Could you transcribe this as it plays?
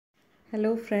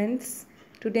Hello friends,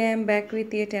 today I am back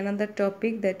with yet another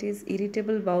topic, that is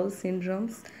irritable bowel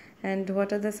syndromes and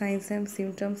what are the signs and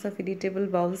symptoms of irritable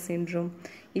bowel syndrome.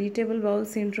 Irritable bowel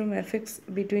syndrome affects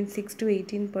between 6 to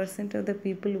 18% of the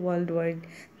people worldwide.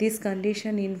 This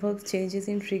condition involves changes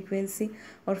in frequency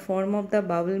or form of the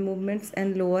bowel movements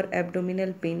and lower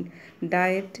abdominal pain.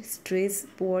 Diet, stress,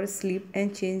 poor sleep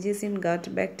and changes in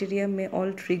gut bacteria may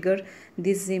all trigger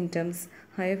these symptoms.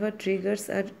 However, triggers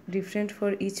are different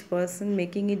for each person,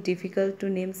 making it difficult to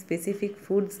name specific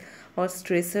foods or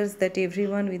stressors that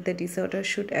everyone with the disorder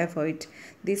should avoid.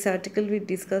 This article will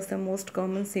discuss the most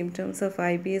common symptoms of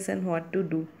IBS and what to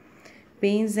do.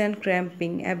 Pains and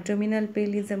cramping. Abdominal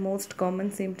pain is the most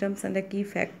common symptoms and the key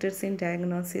factors in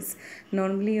diagnosis.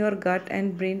 Normally, your gut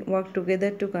and brain work together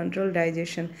to control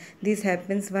digestion. This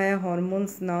happens via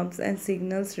hormones, nerves, and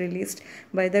signals released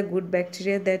by the good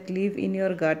bacteria that live in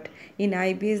your gut. In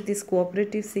IBS, these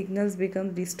cooperative signals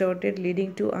become distorted,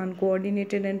 leading to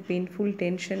uncoordinated and painful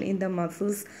tension in the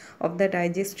muscles of the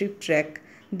digestive tract.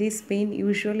 This pain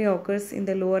usually occurs in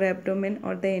the lower abdomen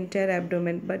or the entire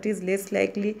abdomen, but is less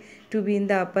likely to be in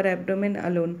the upper abdomen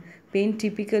alone. Pain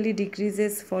typically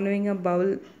decreases following a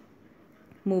bowel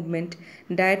movement.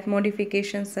 Diet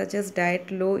modifications such as diet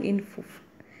low in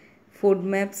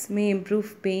FODMAPs may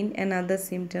improve pain and other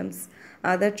symptoms.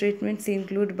 Other treatments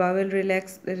include bowel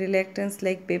reluctance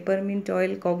like peppermint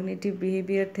oil, cognitive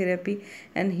behavior therapy,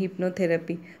 and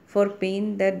hypnotherapy. For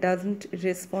pain that doesn't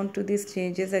respond to these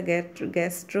changes, a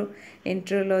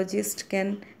gastroenterologist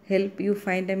can help you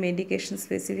find a medication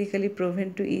specifically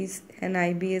proven to ease an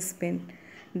IBS pain.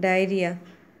 Diarrhea.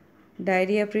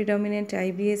 Diarrhea predominant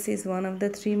IBS is one of the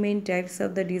three main types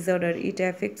of the disorder. It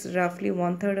affects roughly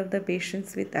one-third of the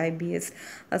patients with IBS.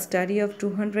 A study of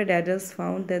 200 adults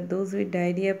found that those with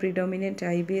diarrhea predominant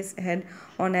IBS had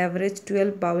on average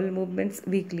 12 bowel movements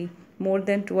weekly, more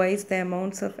than twice the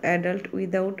amounts of adults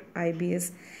without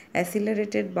IBS.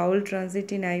 Accelerated bowel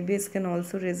transit in IBS can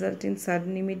also result in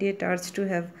sudden immediate urge to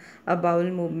have a bowel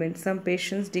movement. Some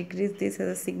patients decrease this as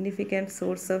a significant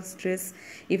source of stress,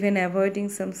 even avoiding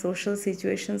some social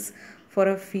situations for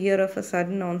a fear of a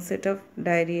sudden onset of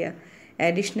diarrhea.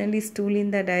 Additionally, stool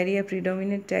in the diarrhea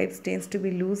predominant types tends to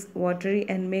be loose, watery,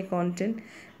 and may contain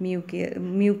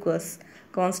mucus.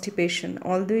 Constipation.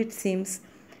 Although it seems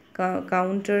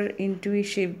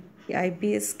counterintuitive,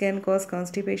 IBS can cause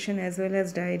constipation as well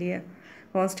as diarrhea.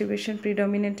 Constipation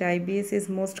predominant IBS is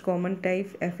most common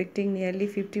type, affecting nearly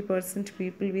 50%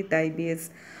 people with IBS.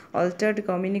 Altered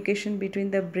communication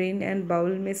between the brain and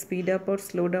bowel may speed up or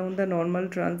slow down the normal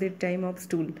transit time of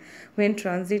stool. When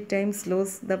transit time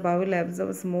slows, the bowel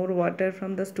absorbs more water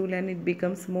from the stool and it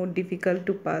becomes more difficult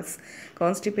to pass.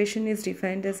 Constipation is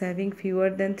defined as having fewer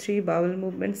than 3 bowel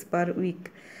movements per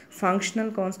week.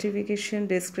 Functional constipation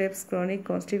describes chronic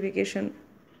constipation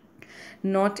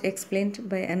not explained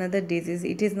by another disease.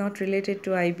 It is not related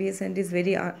to IBS and is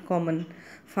very common.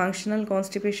 Functional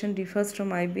constipation differs from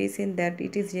IBS in that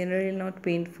it is generally not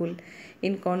painful.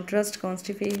 In contrast,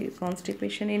 constipation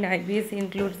in IBS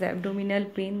includes abdominal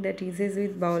pain that eases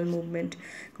with bowel movement.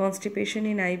 Constipation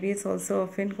in IBS also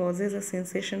often causes a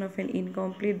sensation of an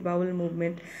incomplete bowel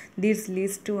movement. This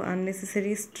leads to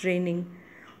unnecessary straining.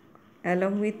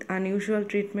 Along with unusual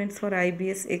treatments for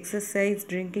IBS, exercise,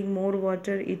 drinking more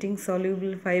water, eating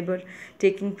soluble fiber,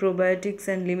 taking probiotics,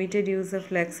 and limited use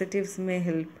of laxatives may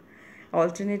help.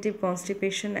 Alternative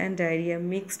constipation and diarrhea.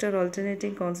 Mixed or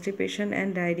alternating constipation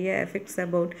and diarrhea affects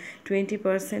about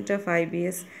 20% of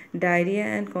IBS. Diarrhea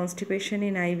and constipation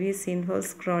in IBS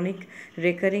involves chronic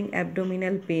recurring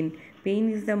abdominal pain.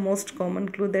 Pain is the most common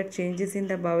clue that changes in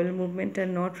the bowel movement are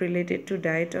not related to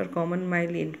diet or common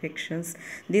mild infections.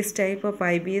 This type of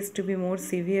IBS to be more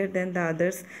severe than the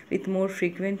others with more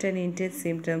frequent and intense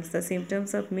symptoms. The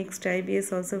symptoms of mixed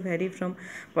IBS also vary from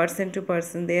person to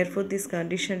person. Therefore, this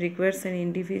condition requires an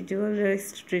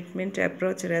individualized treatment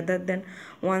approach rather than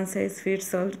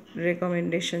one-size-fits-all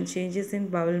recommendation. Changes in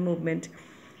bowel movement.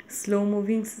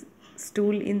 Slow-moving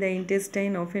stool in the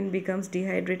intestine often becomes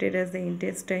dehydrated as the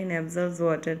intestine absorbs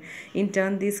water. In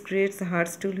turn, this creates a hard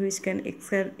stool which can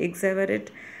exacerbate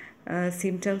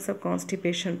symptoms of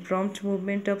constipation. Prompt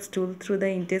movement of stool through the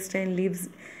intestine leaves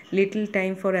little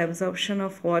time for absorption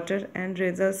of water and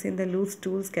results in the loose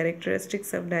stools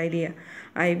characteristics of diarrhea.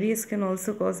 IBS can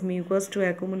also cause mucus to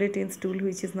accumulate in stool,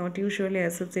 which is not usually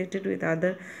associated with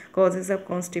other causes of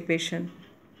constipation.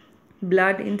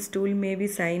 Blood in stool may be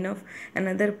sign of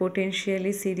another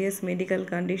potentially serious medical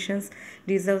conditions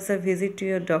deserves a visit to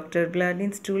your doctor. Blood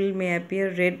in stool may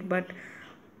appear red but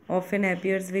often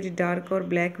appears very dark or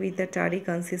black with a tarry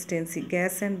consistency.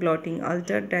 Gas and bloating.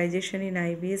 Altered digestion in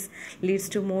IBS leads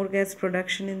to more gas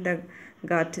production in the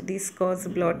gut. This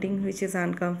causes bloating, which is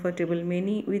uncomfortable.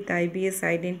 Many with IBS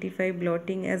identify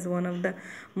bloating as one of the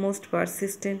most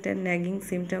persistent and nagging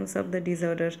symptoms of the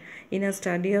disorder. In a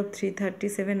study of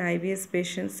 337 IBS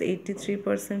patients,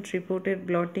 83% reported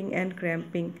bloating and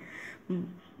cramping.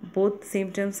 Both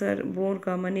symptoms are more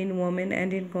common in women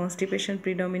and in constipation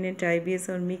predominant IBS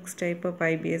or mixed type of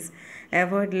IBS.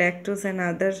 Avoid lactose and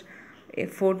other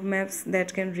FODMAPs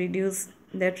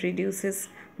that reduces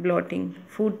bloating.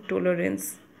 Food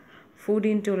tolerance. Food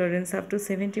intolerance. Up to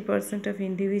 70% of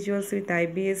individuals with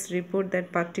IBS report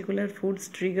that particular foods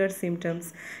trigger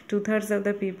symptoms. Two-thirds of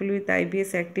the people with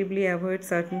IBS actively avoid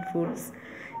certain foods.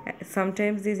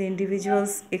 Sometimes these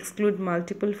individuals exclude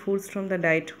multiple foods from the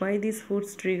diet. Why these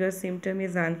foods trigger symptom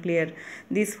is unclear.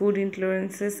 These food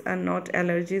intolerances are not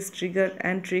allergies.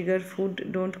 Trigger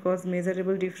food don't cause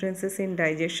measurable differences in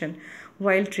digestion.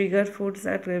 While trigger foods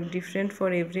are different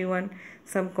for everyone,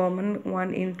 some common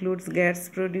one includes gas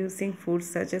producing foods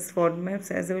such as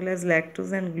FODMAPs as well as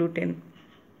lactose and gluten.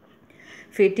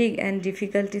 Fatigue and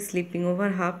difficulty sleeping. Over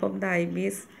half of the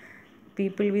IBS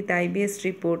people with IBS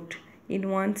report. In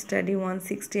one study,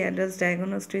 160 adults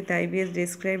diagnosed with IBS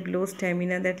described low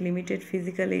stamina that limited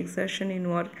physical exertion in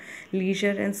work, leisure,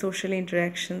 and social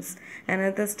interactions.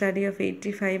 Another study of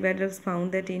 85 adults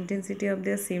found that intensity of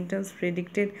their symptoms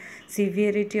predicted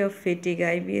severity of fatigue.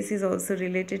 IBS is also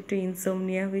related to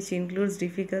insomnia, which includes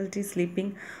difficulty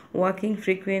sleeping, walking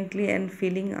frequently, and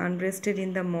feeling unrested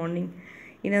in the morning.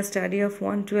 In a study of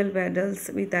 112 adults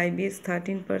with IBS,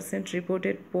 13%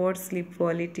 reported poor sleep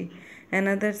quality.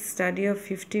 Another study of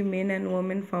 50 men and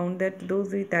women found that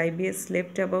those with IBS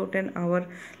slept about an hour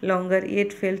longer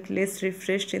yet felt less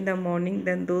refreshed in the morning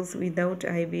than those without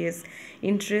IBS.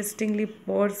 Interestingly,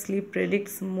 poor sleep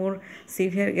predicts more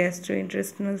severe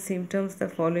gastrointestinal symptoms the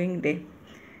following day.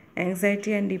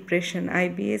 Anxiety and depression.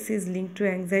 IBS is linked to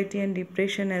anxiety and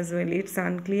depression as well. It's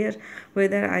unclear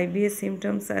whether IBS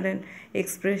symptoms are an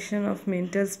expression of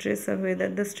mental stress or whether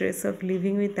the stress of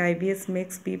living with IBS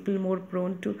makes people more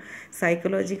prone to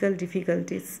psychological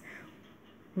difficulties.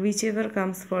 Whichever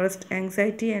comes first,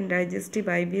 anxiety and digestive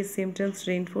IBS symptoms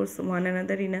reinforce one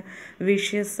another in a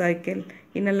vicious cycle.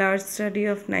 In a large study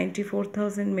of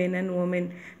 94,000 men and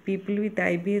women, people with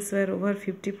IBS were over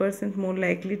 50% more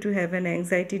likely to have an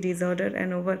anxiety disorder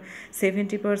and over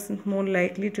 70% more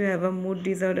likely to have a mood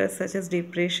disorder such as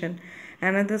depression.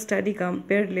 Another study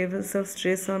compared levels of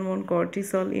stress hormone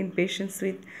cortisol in patients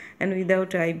with and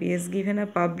without IBS. Given a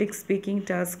public speaking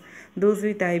task, those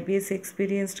with IBS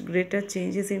experienced greater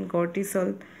changes in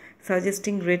cortisol,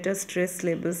 suggesting greater stress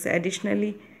levels.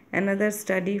 Additionally, another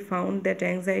study found that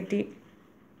anxiety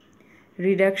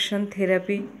reduction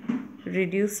therapy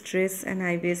reduced stress and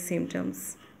IBS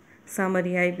symptoms.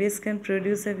 Summary: IBS can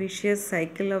produce a vicious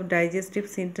cycle of digestive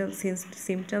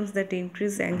symptoms that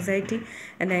increase anxiety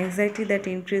and anxiety that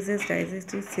increases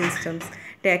digestive systems.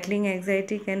 Tackling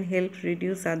anxiety can help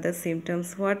reduce other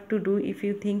symptoms. What to do if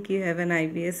you think you have an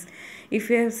IBS? If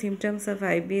you have symptoms of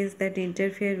IBS that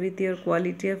interfere with your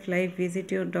quality of life, visit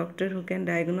your doctor who can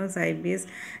diagnose IBS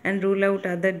and rule out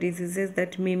other diseases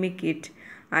that mimic it.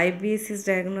 IBS is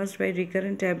diagnosed by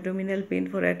recurrent abdominal pain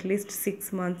for at least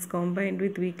 6 months combined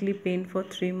with weekly pain for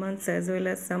 3 months as well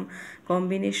as some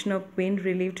combination of pain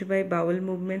relieved by bowel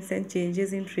movements and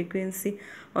changes in frequency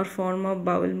or form of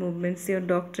bowel movements. Your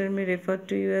doctor may refer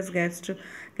to you as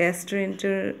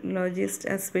gastroenterologist,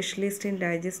 a specialist in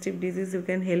digestive disease who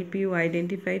can help you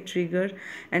identify, trigger,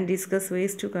 and discuss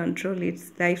ways to control it.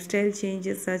 Lifestyle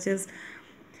changes such as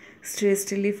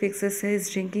stress relief exercise,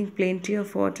 drinking plenty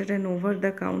of water, and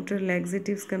over-the-counter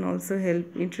laxatives can also help.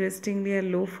 Interestingly, a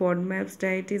low FODMAPs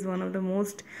diet is one of the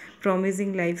most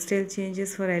promising lifestyle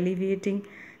changes for alleviating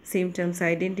symptoms.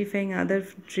 Identifying other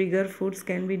trigger foods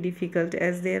can be difficult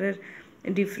as there are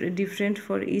different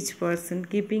for each person.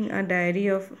 Keeping a diary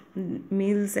of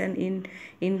meals and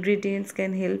ingredients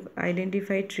can help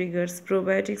identify triggers.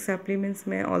 Probiotic supplements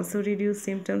may also reduce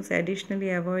symptoms. Additionally,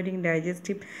 avoiding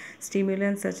digestive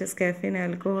stimulants such as caffeine,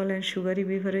 alcohol, and sugary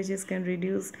beverages can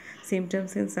reduce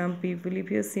symptoms in some people. If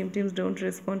your symptoms don't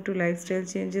respond to lifestyle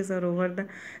changes or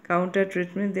over-the-counter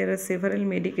treatment, there are several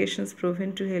medications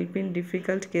proven to help in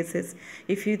difficult cases.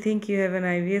 If you think you have an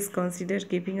IBS, consider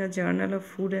keeping a journal of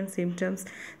food and symptoms.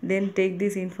 Then take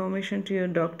this information to your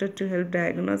doctor to help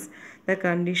diagnose the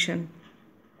condition.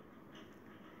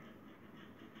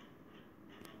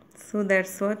 So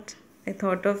that's what I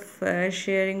thought of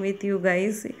sharing with you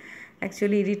guys.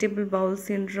 Actually, irritable bowel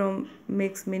syndrome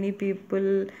makes many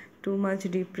people too much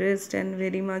depressed and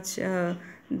very much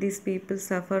these people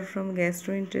suffer from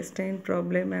gastrointestinal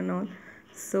problem and all.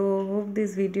 So hope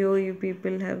this video you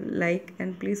people have liked,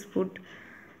 and please put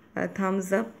a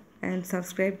thumbs up and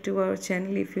subscribe to our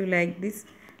channel if you like this.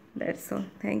 That's all.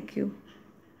 Thank you.